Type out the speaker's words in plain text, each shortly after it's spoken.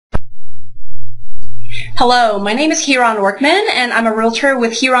Hello, my name is Heeran Workman, and I'm a realtor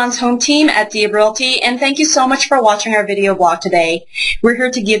with Heeran's home team at Deeb Realty, and thank you so much for watching our video blog today. We're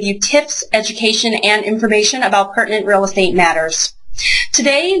here to give you tips, education, and information about pertinent real estate matters.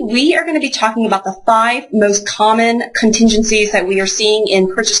 Today, we are going to be talking about the 5 most common contingencies that we are seeing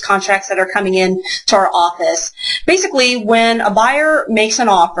in purchase contracts that are coming in to our office. Basically, when a buyer makes an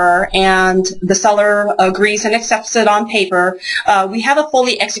offer and the seller agrees and accepts it on paper, we have a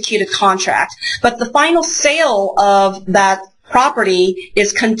fully executed contract. But the final sale of that property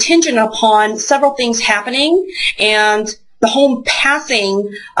is contingent upon several things happening and the home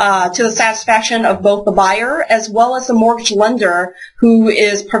passing to the satisfaction of both the buyer as well as the mortgage lender who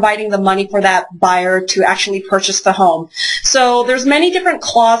is providing the money for that buyer to actually purchase the home. So there's many different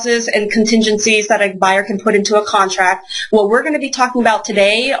clauses and contingencies that a buyer can put into a contract. What we're going to be talking about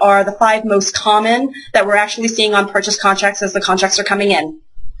today are the 5 most common that we're actually seeing on purchase contracts as the contracts are coming in.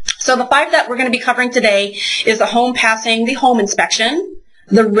 So the 5 that we're going to be covering today is the home passing the home inspection,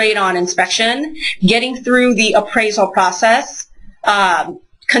 the radon inspection, getting through the appraisal process,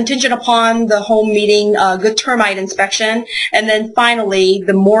 contingent upon the home meeting good termite inspection, and then finally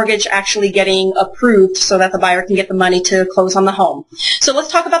the mortgage actually getting approved so that the buyer can get the money to close on the home. So let's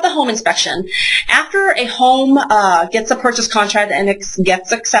talk about the home inspection. After a home gets a purchase contract and it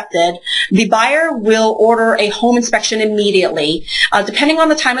gets accepted, the buyer will order a home inspection immediately. Depending on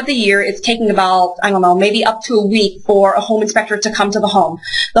the time of the year, it's taking about, I don't know, maybe up to a week for a home inspector to come to the home.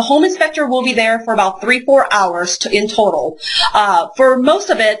 The home inspector will be there for about 3-4 hours in total. For most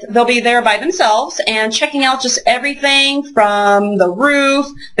of it, they'll be there by themselves and checking out just everything from the roof,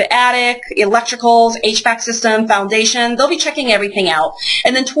 the attic, electricals, HVAC system, foundation. They'll be checking everything out.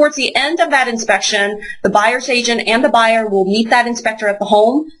 And then towards the end of that inspection, the buyer's agent and the buyer will meet that inspector at the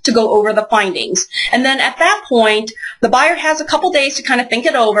home to go over the findings. And then at that point, the buyer has a couple days to kind of think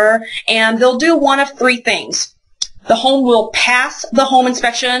it over, and they'll do one of 3 things. The home will pass the home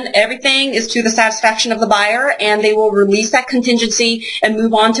inspection. Everything is to the satisfaction of the buyer, and they will release that contingency and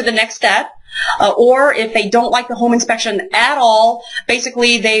move on to the next step. Or if they don't like the home inspection at all,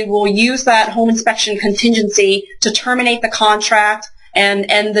 basically they will use that home inspection contingency to terminate the contract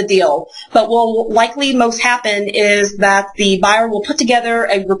and end the deal. But what will likely most happen is that the buyer will put together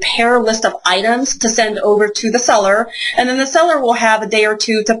a repair list of items to send over to the seller, and then the seller will have a day or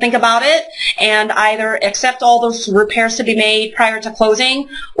 2 to think about it and either accept all those repairs to be made prior to closing,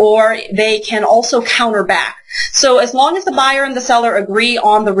 or they can also counter back. So as long as the buyer and the seller agree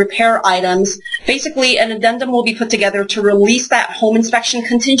on the repair items, basically an addendum will be put together to release that home inspection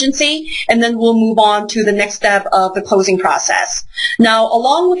contingency, and then we'll move on to the next step of the closing process. Now,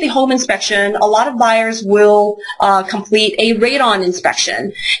 along with the home inspection, a lot of buyers will complete a radon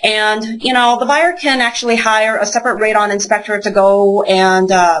inspection. And, you know, the buyer can actually hire a separate radon inspector to go and,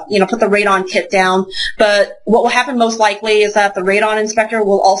 put the radon kit down. But what will happen most likely is that the radon inspector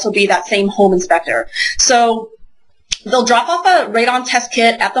will also be that same home inspector. So they'll drop off a radon test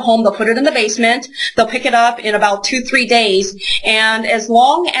kit at the home. They'll put it in the basement. They'll pick it up in about 2-3 days. And as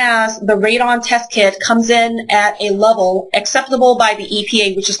long as the radon test kit comes in at a level acceptable by the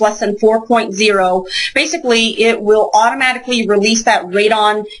EPA, which is less than 4.0, basically it will automatically release that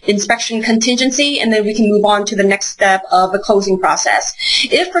radon inspection contingency, and then we can move on to the next step of the closing process.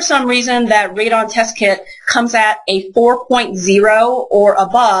 If for some reason that radon test kit comes at a 4.0 or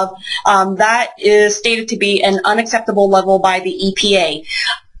above, that is stated to be an unacceptable level by the EPA.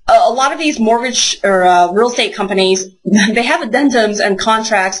 A lot of these mortgage or real estate companies, they have addendums and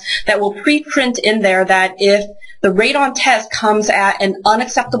contracts that will pre-print in there that if the radon test comes at an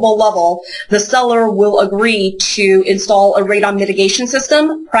unacceptable level, the seller will agree to install a radon mitigation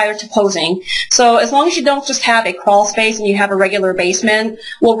system prior to closing. So as long as you don't just have a crawl space and you have a regular basement,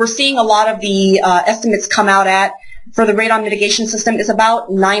 what we're seeing a lot of the estimates come out at for the radon mitigation system is about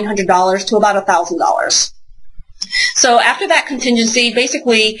 $900 to about $1,000. So after that contingency,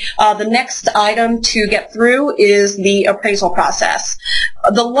 basically the next item to get through is the appraisal process.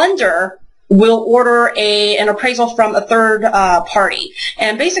 The lender will order an appraisal from a third party.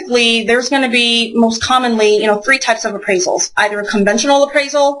 And basically there's going to be most commonly 3 types of appraisals, either a conventional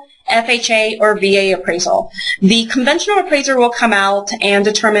appraisal, FHA, or VA appraisal. The conventional appraiser will come out and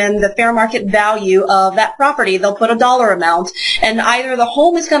determine the fair market value of that property. They'll put a dollar amount, and either the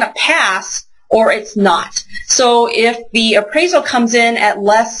home is going to pass or it's not. So if the appraisal comes in at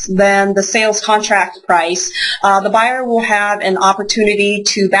less than the sales contract price, the buyer will have an opportunity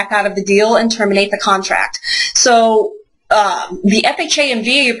to back out of the deal and terminate the contract. So the FHA and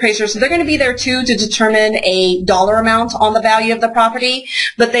VA appraisers, they're going to be there too to determine a dollar amount on the value of the property,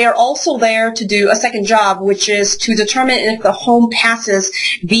 but they are also there to do a second job, which is to determine if the home passes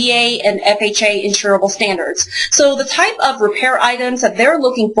VA and FHA insurable standards. So the type of repair items that they're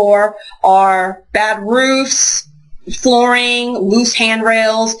looking for are bad roofs, flooring, loose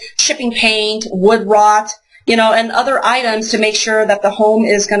handrails, chipping paint, wood rot, and other items to make sure that the home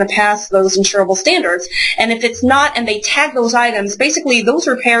is going to pass those insurable standards. And if it's not, and they tag those items, basically those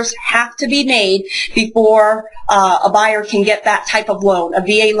repairs have to be made before a buyer can get that type of loan, a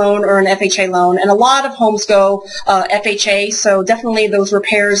VA loan or an FHA loan. And a lot of homes go FHA, so definitely those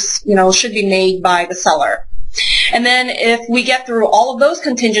repairs, should be made by the seller. And then if we get through all of those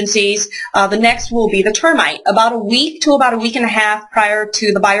contingencies, the next will be the termite. About a week to about a week and a half prior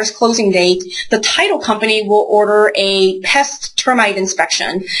to the buyer's closing date, the title company will order a pest termite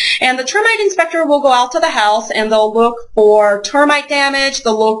inspection. And the termite inspector will go out to the house and they'll look for termite damage,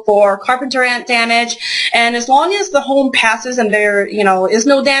 they'll look for carpenter ant damage, and as long as the home passes and there, is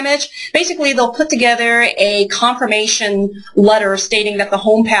no damage, basically they'll put together a confirmation letter stating that the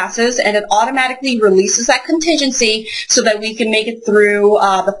home passes, and it automatically releases that contingency so that we can make it through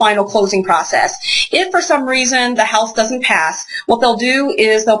the final closing process. If for some reason the house doesn't pass, what they'll do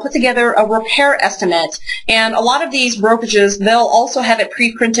is they'll put together a repair estimate, and a lot of these brokerages, they'll also have it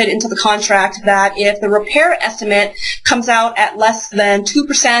pre-printed into the contract that if the repair estimate comes out at less than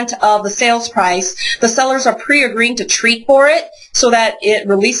 2% of the sales price, the sellers are pre-agreeing to treat for it so that it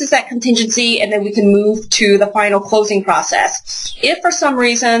releases that contingency, and then we can move to the final closing process. If for some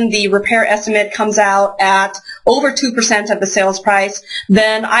reason the repair estimate comes out at over 2% of the sales price,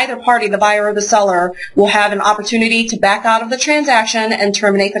 then either party, the buyer or the seller, will have an opportunity to back out of the transaction and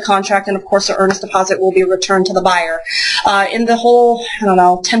terminate the contract, and of course the earnest deposit will be returned to the buyer. In the whole,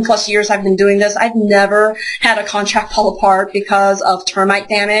 10 plus years I've been doing this, I've never had a contract fall apart because of termite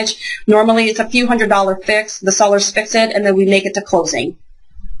damage. Normally it's a few $100 fix, the sellers fix it, and then we make it to closing.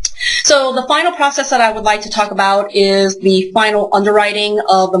 So the final process that I would like to talk about is the final underwriting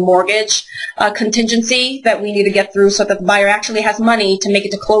of the mortgage contingency that we need to get through so that the buyer actually has money to make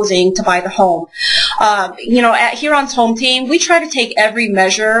it to closing to buy the home. At Heeran's Home Team, we try to take every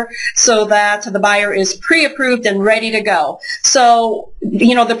measure so that the buyer is pre-approved and ready to go. So,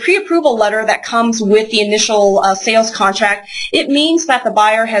 the pre-approval letter that comes with the initial sales contract, it means that the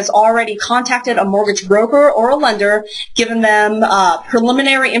buyer has already contacted a mortgage broker or a lender, given them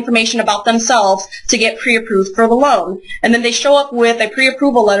preliminary information about themselves to get pre-approved for the loan. And then they show up with a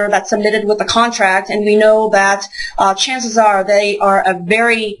pre-approval letter that's submitted with the contract, and we know that chances are they are a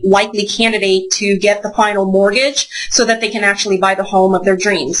very likely candidate to get the final mortgage so that they can actually buy the home of their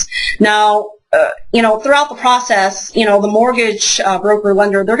dreams. Now, throughout the process, the mortgage broker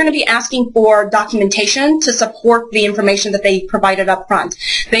lender, they're going to be asking for documentation to support the information that they provided up front.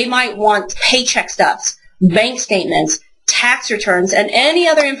 They might want paycheck stubs, bank statements, tax returns, and any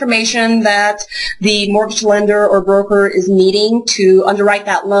other information that the mortgage lender or broker is needing to underwrite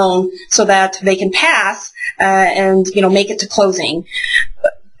that loan so that they can pass and make it to closing.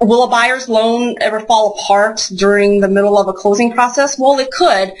 Will a buyer's loan ever fall apart during the middle of a closing process? Well, it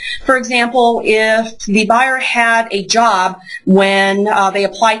could. For example, if the buyer had a job when they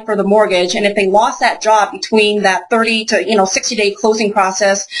applied for the mortgage, and if they lost that job between that 30 to 60-day closing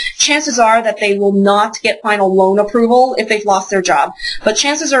process, chances are that they will not get final loan approval if they've lost their job. But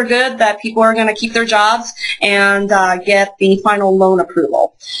chances are good that people are going to keep their jobs and get the final loan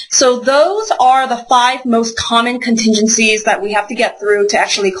approval. So those are the 5 most common contingencies that we have to get through to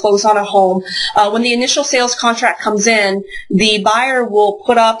actually close on a home. When the initial sales contract comes in, the buyer will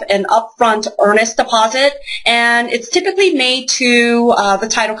put up an upfront earnest deposit, and it's typically made to the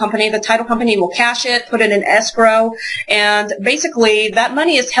title company. The title company will cash it, put it in escrow, and basically that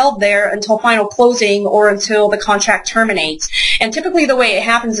money is held there until final closing or until the contract terminates. And typically the way it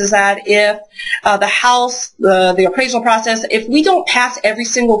happens is that if the house, the appraisal process, if we don't pass every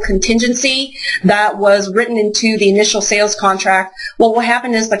single contingency that was written into the initial sales contract, what will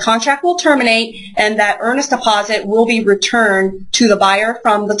happen is the contract will terminate and that earnest deposit will be returned to the buyer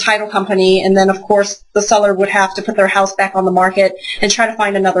from the title company, and then of course the seller would have to put their house back on the market and try to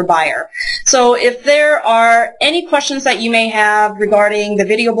find another buyer. So if there are any questions that you may have regarding the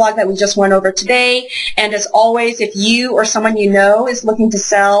video blog that we just went over today, and as always, if you or someone you know is looking to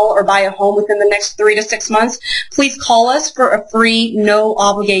sell or buy a home within the next 3 to 6 months, please call us for a free, no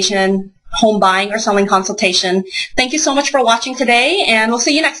obligation home buying or selling consultation. Thank you so much for watching today, and we'll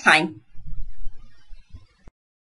see you next time.